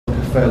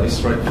fairly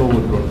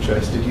straightforward run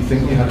chase. Did you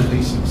think you had a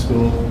decent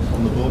score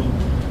on the board?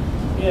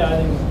 Yeah, I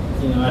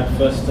think at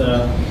first I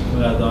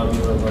thought we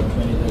were about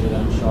 20-30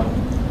 runs short,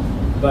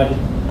 but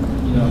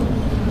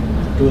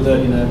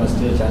 239 was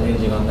still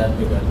challenging on that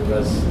wicket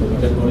because the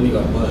wicket only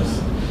got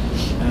worse.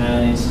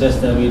 And it's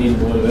just that we didn't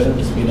bowl well with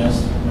the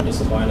spinners. I'm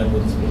disappointed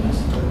with the spinners.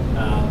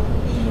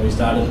 We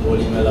started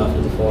bowling well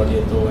after the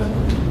 40th over,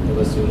 and it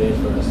was too late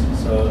for us.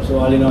 So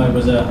all in all, it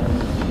was a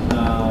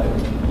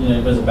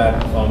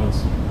bad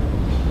performance.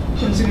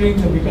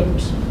 Considering the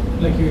wickets,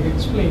 like you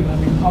explained, I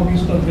mean, how you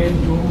sort of rate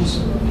Joe's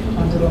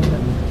answer on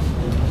that?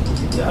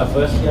 Yeah,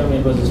 firstly,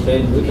 it was a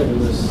straight wicket. It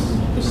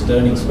was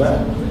turning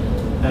square,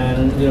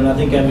 and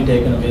nothing can be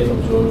taken away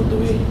from Joe. The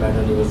way he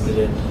batted, he was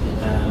brilliant.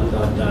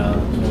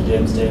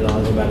 James Taylor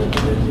also batted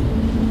brilliantly.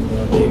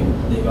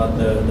 They got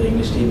the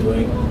English team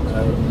going.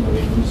 We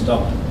couldn't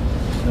stop.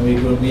 And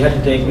we had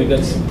to take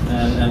wickets,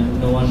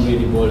 and no one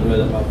really bowled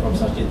well apart from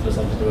Sachit.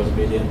 Sachit was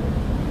brilliant.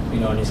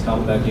 On his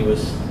comeback, he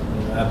was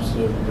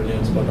absolutely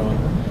brilliant, spot on.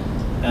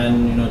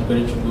 And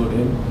credit should go to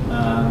him.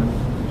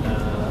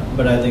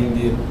 But I think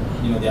the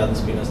other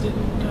spinners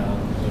didn't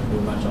do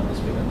much on this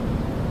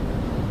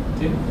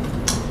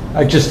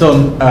wicket. Just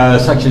on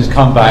Sachin's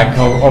comeback,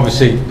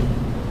 obviously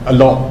a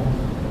lot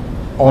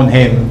on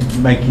him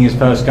making his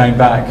first game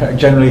back.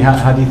 Generally,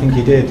 how do you think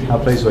he did? How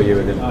pleased were you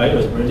with him? He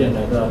was brilliant.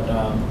 I thought,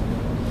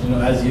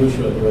 as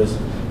usual, he was.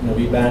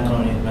 We banked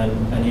on him,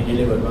 and he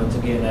delivered once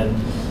again.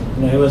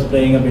 And he was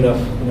playing a bit of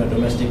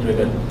domestic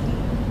cricket,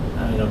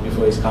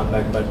 before his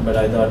comeback. But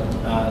I thought,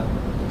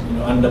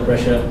 under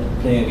pressure,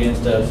 playing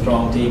against a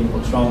strong team,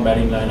 strong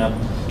batting lineup,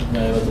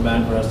 he was the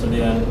man for us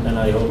today. And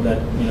I hope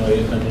that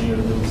he'll continue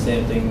to do the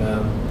same thing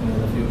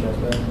in the future as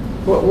well.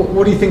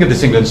 What do you think of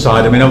this England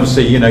side? I mean,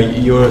 obviously,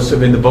 you're sort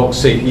of in the box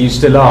seat. You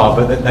still are,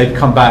 but they've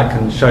come back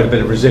and showed a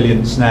bit of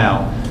resilience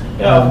now.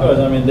 Yeah, of course.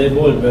 I mean, they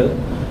bowled well.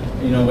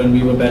 When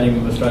we were batting,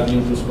 we were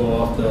struggling to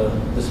score off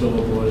the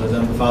slower bowlers,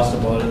 and the faster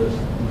bowlers.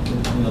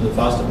 The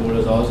faster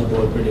bowlers also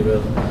bowled pretty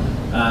well.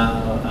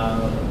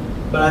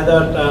 But I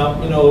thought,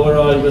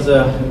 overall, it was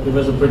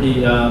a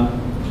pretty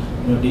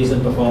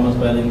decent performance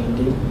by the England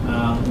team.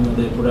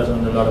 They put us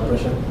under a lot of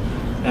pressure,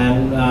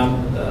 and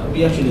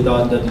we actually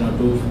thought that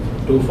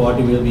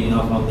 240 will be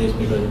enough on this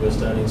because it was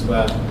turning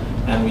square,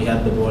 and we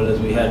had the bowlers.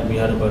 We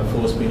had about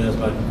 4 spinners,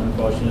 but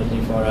unfortunately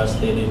for us,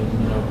 they didn't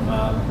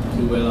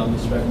do well on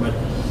this track. But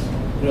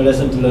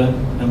lesson to learn,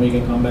 and we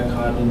can come back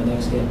hard in the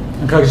next game.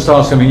 And can I just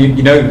ask, I mean,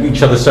 you know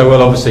each other so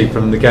well, obviously,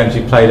 from the games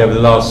you've played over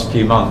the last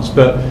few months,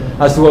 but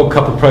as the World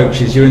Cup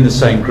approaches, you're in the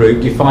same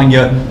group. Do you find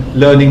you're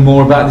learning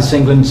more about this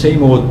England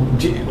team,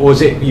 or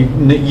is it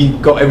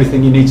you've got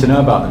everything you need to know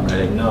about them,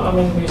 really? No, I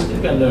mean, we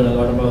still can learn a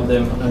lot about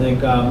them. I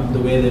think the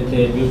way they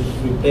played, we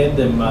played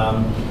them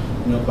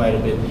quite a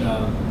bit in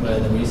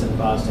the recent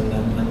past,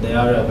 and they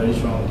are a very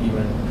strong team,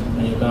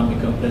 and you can't be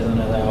complacent,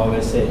 as I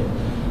always say.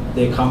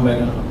 They come back,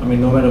 I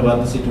mean, no matter what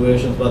the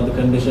situations, what the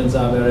conditions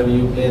are, wherever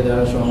you play, they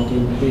are a strong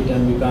team to beat,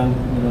 and we can't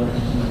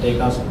take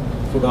our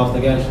foot off the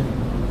gas.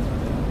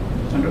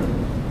 Andrew?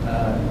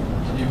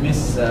 You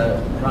miss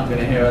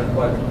Ranganehara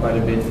quite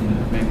a bit,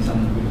 maybe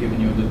someone who's given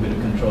you a little bit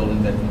of control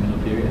in that middle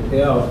period?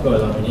 Yeah, of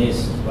course. I mean,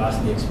 he's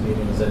vastly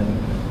experienced,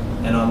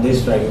 and on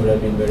this track, he would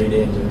have been very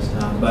dangerous.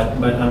 But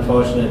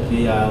unfortunately,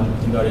 he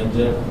got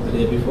injured the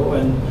day before,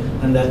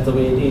 and that's the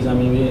way it is. I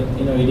mean,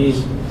 it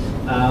is.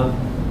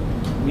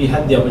 We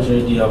had the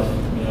opportunity of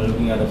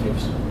looking at a few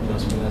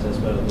spinners as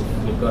well.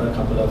 We've got a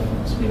couple of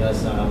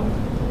spinners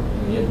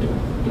yet to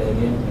play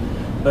again,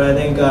 but I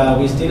think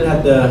we still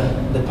had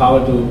the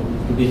power to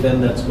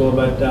defend that score.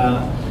 But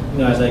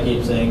as I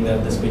keep saying,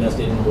 that the spinners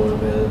didn't bowl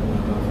well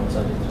from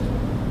Sachit.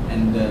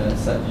 And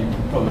you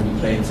probably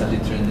played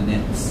Sachitra in the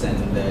nets, and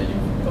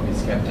you're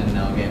obviously captain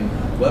now again.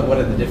 What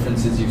are the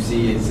differences you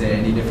see? Is there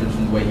any difference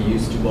from the way he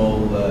used to bowl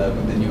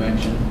with the new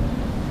action?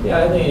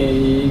 Yeah, I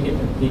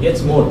think he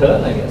gets more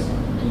turn, I guess.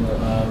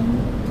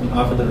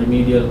 After the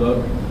remedial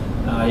work,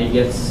 he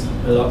gets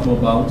a lot more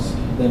bounce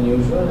than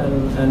usual,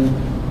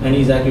 and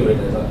he's accurate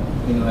as well.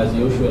 As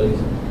usual,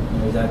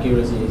 his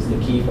accuracy is the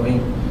key for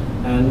him,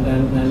 and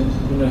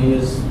he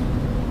has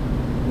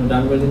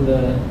done well in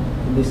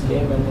this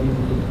game, and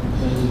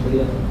he's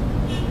brilliant.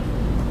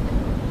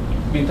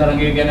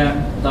 Bintarangge ගැන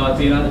තව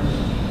තියෙනවද?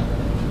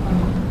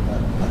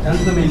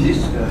 අතන්ත මෙන්ඩිස්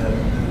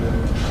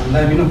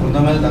කණ්ඩායමින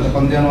හොඳම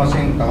දඟපන්දයන්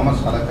වශයෙන් තවම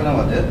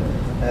සලකනවද?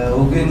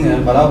 ඔහුගෙන්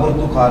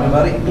බලාපොරොත්තු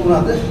කාර්යභාරය ඉටු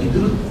වුණාද?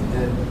 ඉදිරි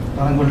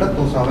තරඟ වලටත්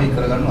උත්සාහය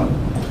කරගන්නවද?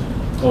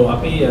 ඔව්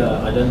අපි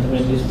අජන්ත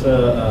මෙන්ඩිස්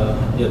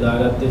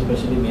යොදාගත්තේ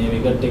ස්පෙෂලි මේ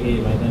විකට් එකේ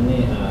මම හිතන්නේ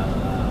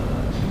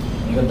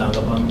මේක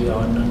දඟපන්දු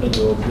යවන්නට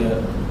යෝග්‍ය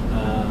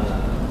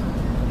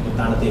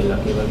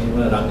තනතිල්ලක් ඒ වගේම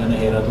රංගන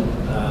හේරතු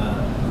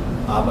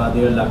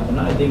ආබාධයට ලක්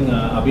වුණා. ඉතින්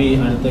අපි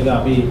අනිත් එක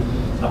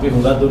අපි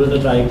හුඟක් දුරට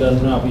try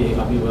කරනවා.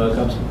 අපි World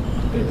Cups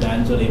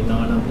plans වල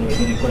ඉන්නවා නම් ප්ලේ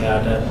කෙනෙක්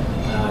ඔයාට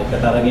එක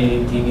තරගයේ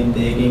කීකින්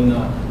දෙකකින්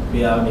අපි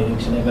ආව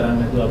නිරීක්ෂණය කරන්න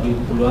නැතුව අපි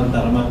පුළුවන්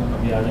තරමක්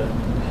අපි තරග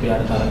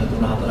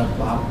 3-4ක්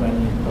 5ක්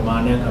වැනි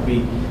ප්‍රමාණයක් අපි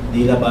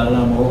දීලා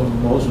බලනවා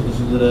මොහු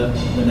සුදුසුද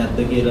නැද්ද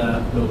කියලා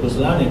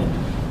ලෝකස්ලානේ.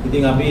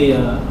 ඉතින් අපි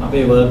අපේ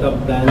World Cup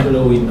plans වල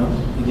ඉන්නවා.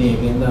 ඉතින්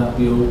ඒකෙන්ද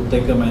අපි උත්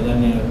එක්ක මම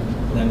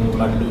දැන්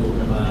කඩලු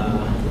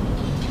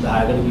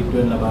 10කට කිට්ටු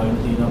වෙන ලබාගෙන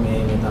තිනවා මේ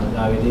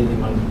තරගාවේදී. ඉතින්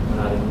මම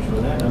හරියට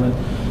ෂුවර් නෑ. නමුත්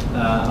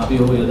අපි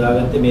ඔය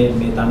යොදාගත්තේ මේ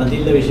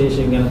තනතිල්ල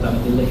විශේෂයෙන් ගැන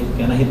තනතිල්ල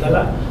ගැන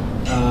හිතලා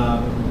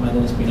මම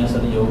දැන් ස්පිනර්ස්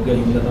අර යෝග්‍ය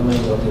හින්දා තමයි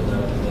ඒක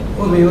යොදාගත්තේ.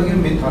 ඔව් මේ වගේ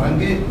මේ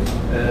තරංගේ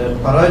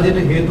පරාජයට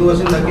හේතුව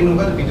වශයෙන් දකින්න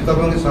මොකද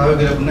පිටිකරුවන්ගේ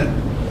සහයෝගය ලැබුණේ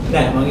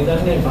නෑ මම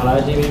හිතන්නේ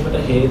පරාජය වීමට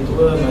හේතුව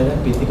මම දැන්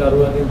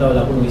පිටිකරුවන්ගෙන් තව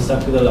ලකුණු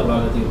 20ක් විතර ලබා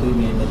ගත යුතුයි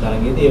මේ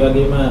තරගයේදී. ඒ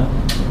වගේම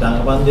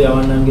දඟපන්දු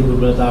යවන්නන්ගේ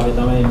දුර්වලතාවය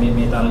තමයි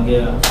මේ තරගය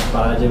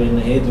පරාජය වෙන්න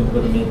හේතුව.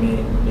 මොකද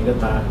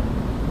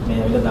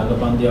මේක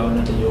දඟපන්දු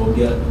යවන්නට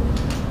යෝග්‍ය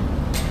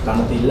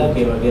තනතිල්ලක්.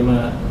 ඒ වගේම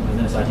මම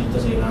සජිත්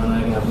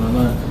සේනානායකගේ අරනම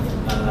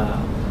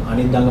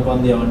අනිත්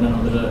දඟපන්දු යවන්න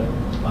හොඳට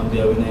පන්දු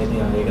යවෙන්නේ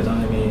නැහැ. ඉතින් ඒක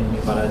තමයි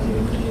මේ පරාජය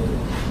වෙන්න හේතුව.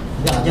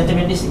 දැන් අජන්ත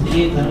මෙන්ඩිස්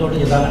ඉදිරියේ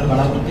තරගවලට යොදා ගන්න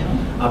බලාපොරොත්තු වෙනවා.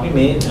 අපි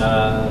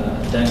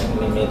දැන්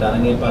මේ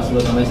තරගයේ පසුව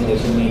තමයි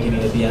සිලෙක්ෂන් මේකින්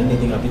එක තියන්නේ.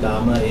 ඉතින් අපි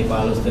තාම ඒ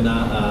 15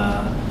 දෙනා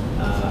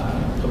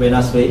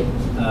වෙනස් වෙයි.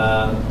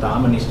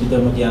 තාම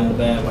නිශ්චිතවම කියන්න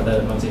බෑ.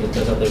 මම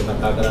සිලෙක්ටර්ස්ත් එක්ක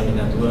කතා කරන්නේ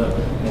නැතුව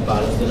මේ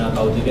 15 දෙනා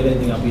කවුද කියලා.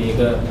 ඉතින් අපි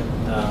ඒක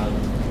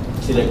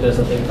සිලෙක්ටර්ස්ත්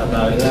එක්ක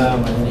කතා වෙලා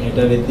මම හෙට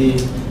වෙද්දී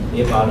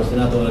මේ 15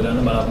 දෙනා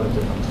තෝරගන්න බලාපොරොත්තු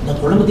වෙනවා. දැන්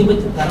කොළඹ තිබ්බ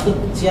තරග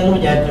සියල්ලම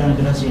ජයග්‍රහණය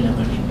කරන ශ්‍රී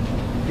ලංකා ටීම.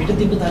 පිට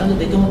තිබ්බ තරග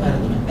දෙකම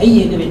පෙරදුනා. ඇයි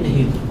ඒක වෙන්න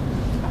හේතුව?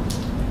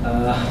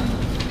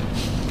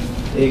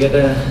 ඒකට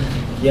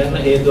කියන්න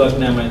හේතුවක්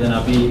නෑ. මම දැන්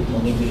අපි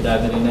මොනින් ක්‍රීඩා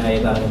කරන්නේ නැහැ.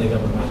 ඒ තරග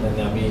දෙකම මම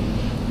දැන් අපි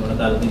මොන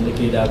තරගින්ද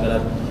ක්‍රීඩා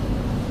කරත්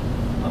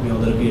අපි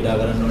හොඳට ක්‍රීඩා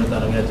කරන්න ඕනේ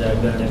තරගයක්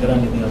ජයග්‍රහණය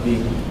කරන්න. ඉතින් අපි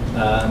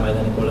මම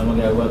දැන් කොළඹ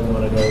ගැව්වත්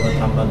මොන ගැව්වත්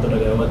සම්බන්තොට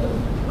ගැව්වත්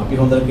අපි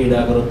හොඳට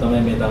ක්‍රීඩා කරොත්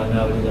තමයි මේ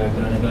තරගාවලිය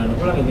ජයග්‍රහණය කරන්න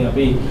පුළුවන්. ඉතින්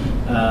අපි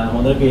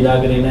හොඳට ක්‍රීඩා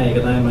කරේ නැහැ. ඒක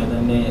තමයි මම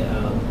දන්නේ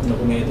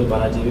ලොකුම හේතුව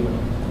පරාජය වීම.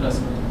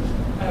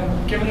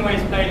 Given the way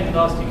he's played in the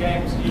last 2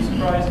 games, are you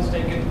surprised it's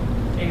taken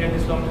England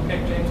this long to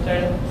pick James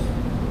Taylor?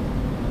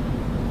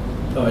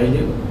 Oh,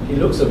 he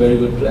looks a very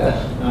good player.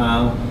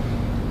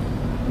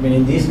 I mean,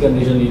 in these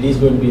conditions, it is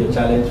going to be a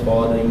challenge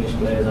for the English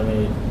players. I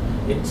mean,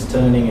 it's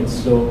turning, it's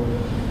slow,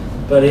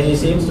 but he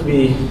seems to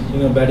be,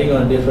 batting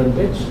on a different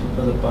pitch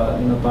for the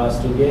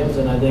past 2 games,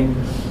 and I think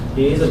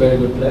he is a very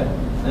good player.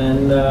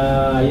 And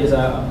yes,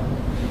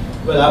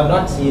 I've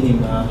not seen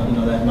him,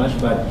 that much,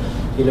 but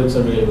he looks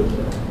a really good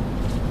player.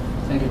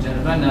 Thank you,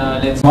 gentlemen.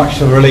 Let's.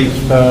 Much of a relief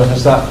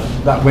has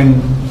that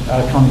win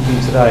come for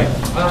you today?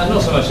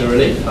 Not so much a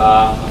relief.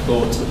 I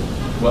thought,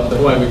 well,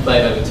 the way we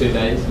played over 2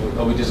 days,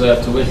 we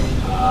deserved to win.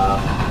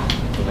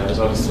 It was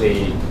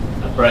obviously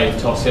a brave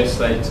toss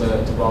yesterday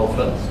to bowl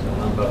first,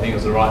 but I think it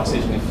was the right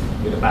decision. If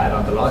we'd have batted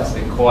under lights, it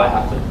didn't quite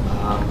happen.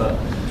 But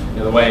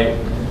the way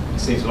it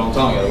seems a long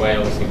time ago, the way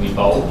obviously we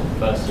bowled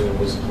first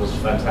was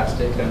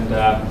fantastic, and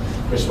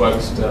Chris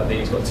Wokes, I think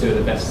he's got 2 of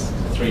the best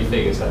 3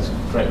 figures. That's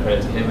great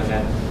credit to him, and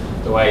then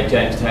the way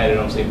James Taylor,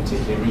 obviously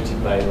particularly Rooty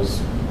played was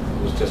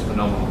just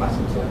phenomenal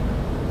batting to him.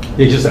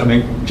 Yeah,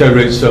 Joe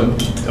Root's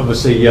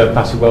obviously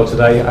batted well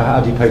today. How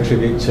do you pay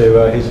tribute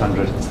to his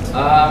 100?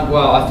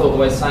 Well, I thought the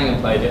way Sanger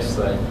played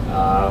yesterday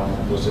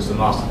was just a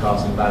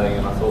masterclass in batting,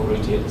 and I thought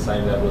Rooty at the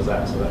same level as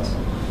that. So that's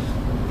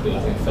pretty, I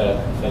think,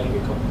 fairly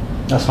good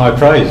compliment. That's high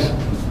praise.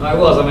 No, it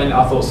was. I mean,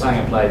 I thought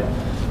Sanger played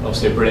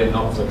obviously a brilliant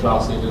knock for the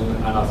class season,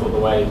 and I thought the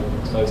way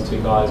those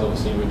 2 guys,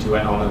 obviously Rooty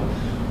went on and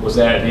was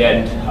there at the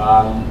end,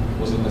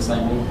 was in the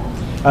same room.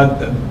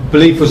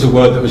 Belief was a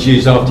word that was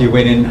used after you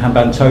win in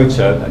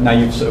Hambantota. Now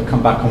you've sort of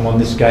come back and won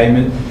this game,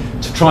 and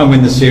to try and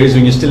win the series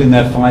when you're still in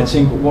there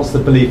fighting, what's the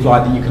belief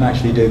like that you can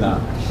actually do that?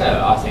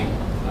 Yeah, I think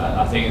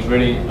it's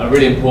a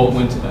really important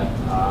win today.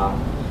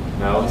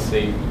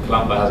 Obviously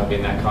Colombo hasn't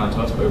been that kind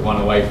to us, but we've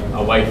won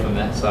away from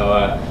there. So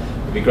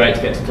it'd be great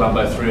to get to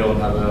Colombo 3-all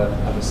and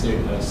have a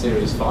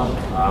series final.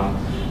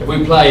 If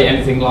we play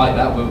anything like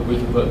that, we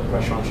can put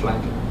pressure on Sri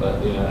Lanka.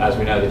 But as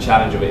we know, the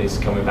challenge of it is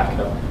coming back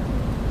up.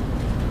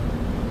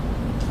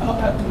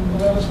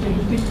 Do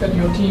you think that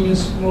your team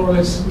is more or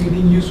less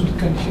getting used to the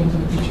conditions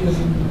and the pitches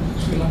in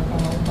Sri Lanka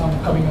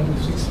now coming on to the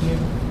 6th game?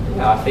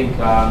 Yeah, I think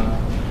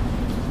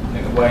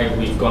the way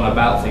we've gone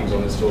about things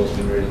on this tour has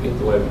been really good.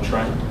 The way we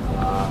trained,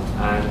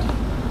 and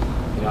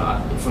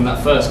from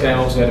that first game,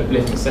 obviously had a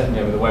blip in the second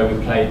game, but the way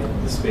we played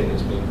the spin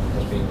has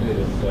been good.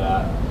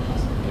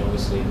 And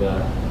obviously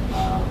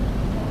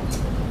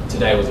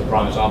today was a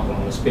prime example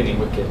on a spinning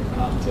wicket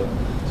to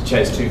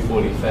chase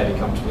 240 fairly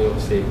comfortably.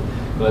 Obviously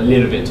got a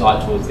little bit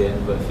tight towards the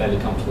end, but fairly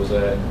comfortable. Was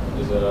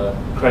a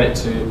credit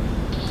to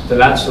the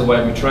lads for the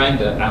way we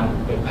trained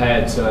and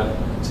prepared to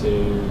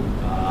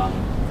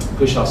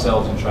push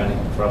ourselves in training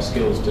for our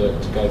skills to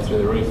go through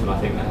the roof, and I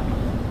think that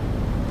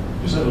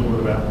happened. Just a little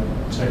word about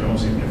Taylor.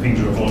 Obviously, things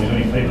are evolving. He's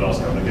only played the last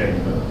couple of games,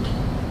 but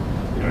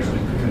he's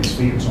really quick on his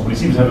feet and so on. But he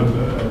seems to have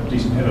a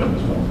decent head on him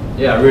as well.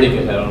 Yeah, really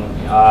good head on.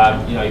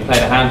 He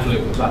played a handful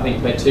of. I think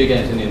he played 2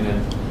 games in the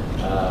end.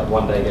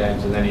 1-day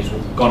games, and then he's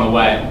gone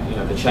away.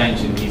 The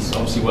change, and he's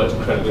obviously worked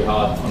incredibly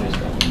hard on his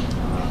game.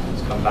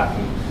 He's come back,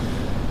 and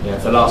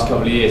for the last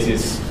couple of years,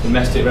 his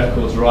domestic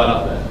record's right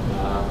up there.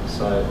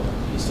 So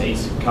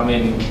he's come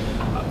in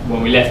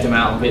when we left him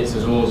out on bits, it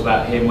was always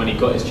about him when he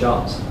got his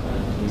chance.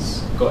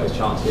 He's got his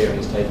chance here and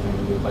he's taken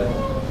him to play.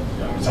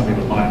 Yeah, some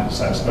people might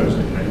say, I suppose,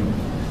 that,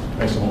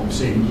 based on what we've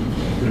seen,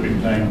 he could have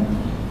been playing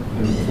a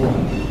little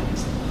beforehand.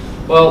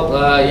 Well,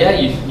 yeah,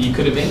 you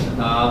could have been,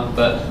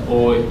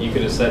 or you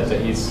could have said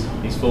that he's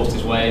forced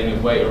his way in,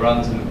 his way to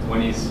runs, and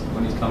when he's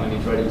coming,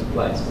 he's ready to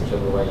play. So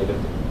whichever way you look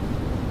at it.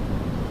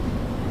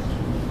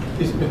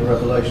 He's been a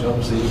revelation.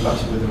 Obviously, you've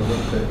batted with him a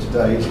little bit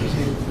today. He's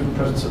been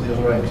presence at the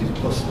other end. He's a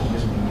plus thing,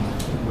 isn't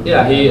he?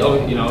 Yeah, he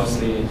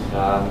obviously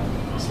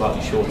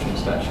slightly shorter in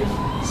stature,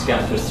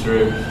 scampers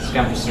through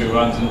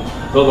runs, and a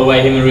lot of the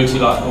way him and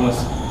Ruti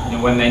almost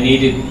when they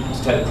needed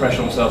to take the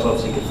pressure on themselves,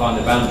 obviously could find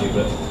the boundary,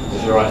 but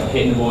as you're right,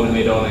 hitting the ball in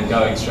mid-on and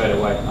going straight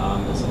away,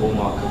 it's a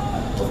hallmark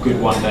of good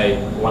one-day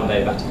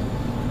batting.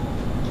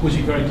 Was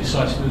he very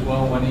decisive as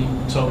well when he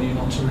told you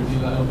not to review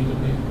that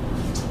LBW?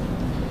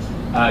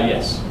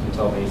 Yes, he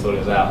told me he thought it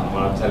was out, and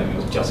when I'm telling him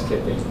it was just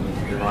clipping,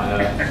 you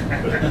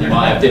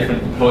might have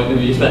different point of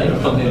view later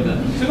on in that.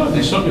 He's got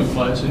this sort of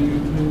players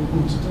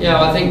Yeah,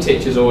 well, I think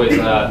Titch is always,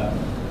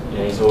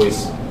 he's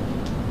always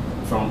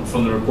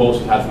from the reports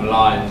we've had from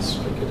Lions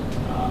cricket,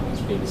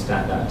 he's been a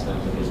standout in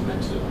terms of his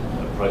mental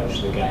approach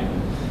to the game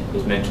and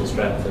his mental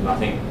strength, and I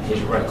think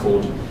his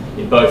record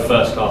in both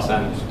first class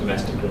and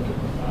domestic cricket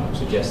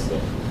suggests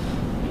that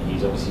he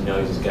obviously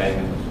knows his game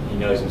and he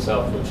knows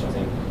himself, which I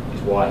think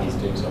is why he's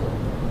doing so well.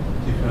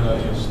 Do you feel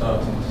like you're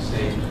starting to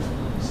see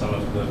some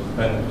of the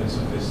benefits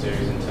of this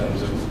series in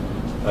terms of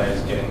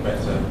players getting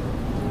better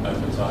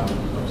over time?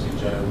 Obviously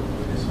Joe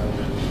with his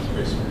 100,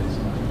 Chris with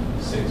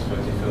his 6, but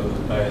do you feel that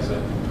the players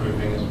are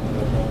improving as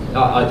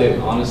well? I do,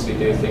 honestly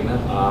do think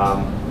that.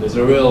 There's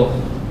a real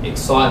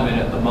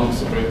excitement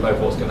amongst the group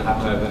over what's going to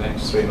happen over the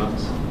next 3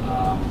 months.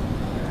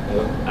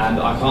 And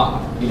I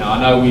can't,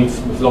 I know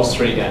we've lost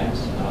 3 games,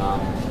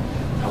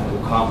 and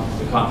we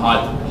can't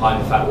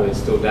hide the fact we're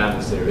still down in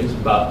the series,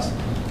 but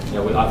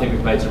I think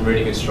we've made some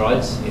really good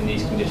strides in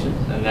these conditions,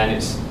 and then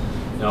it's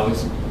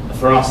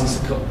for us it's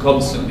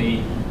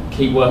constantly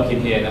keep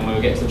working here, and then when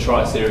we get to the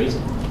Tri Series,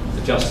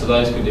 adjust to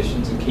those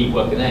conditions and keep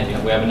working there.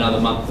 We have another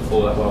month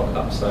before that World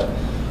Cup, so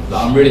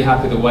I'm really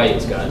happy the way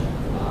it's going.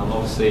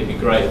 Obviously, it'd be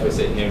great if we're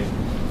sitting here in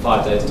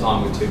 5 days'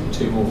 time with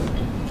two more.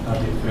 How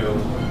do you feel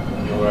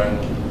on your own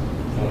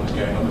performance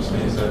going? Obviously,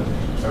 it's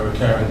a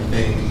recurring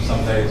theme.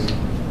 Some days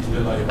you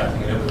look like you're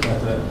batting a little bit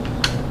better.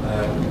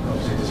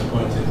 Obviously,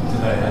 disappointed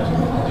today.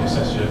 How do you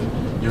assess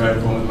your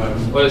own form at the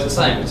moment? Well, it's the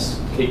same. It's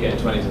keep getting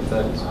 20s and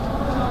 30s,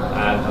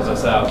 and as I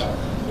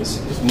say,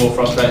 it's more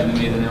frustrating than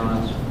me than anyone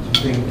else.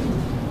 Do you think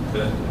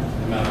that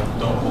the amount of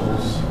dot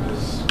balls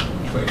is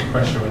putting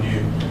pressure on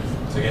you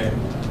to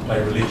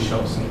play release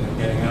shots and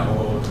getting out,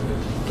 or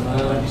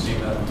have you seen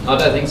that? I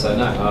don't think so,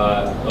 no.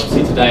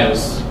 Obviously today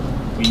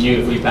we knew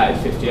if we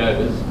batted 50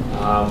 overs,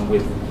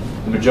 with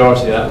the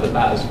majority of that of the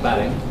batters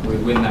batting,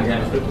 we'd win that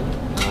game for it.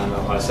 And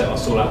I set my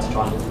stall out to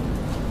try and do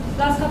it.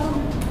 Last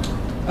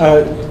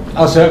couple.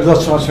 Also,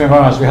 lots of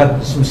times we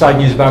had some sad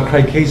news about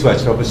Craig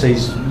Keysworth. Obviously,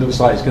 looks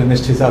like he's going to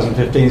miss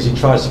 2015 as he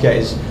tries to get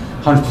his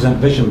 100%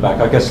 vision back.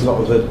 I guess a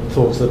lot of the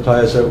thoughts of the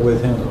players are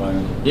with him at the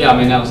moment. Yeah, I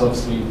mean, that was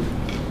obviously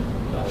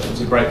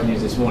breaking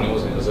news this morning,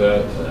 wasn't it? It was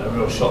a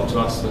real shock to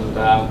us, and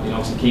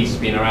obviously Keys has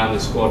been around the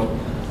squad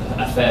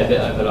a fair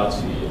bit over the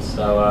last few years.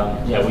 So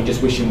yeah, we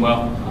just wish him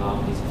well.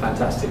 He's a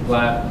fantastic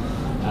player,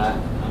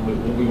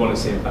 and we want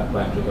to see him back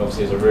playing cricket.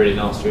 Obviously, it's a really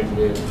nasty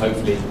injury.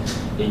 Hopefully,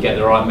 he can get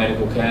the right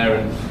medical care,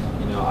 and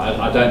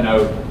I don't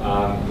know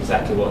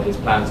exactly what his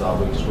plans are,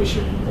 but we just wish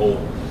him all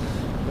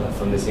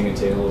from this England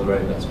team all the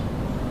very best.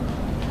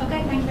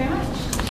 Okay, thank you very much.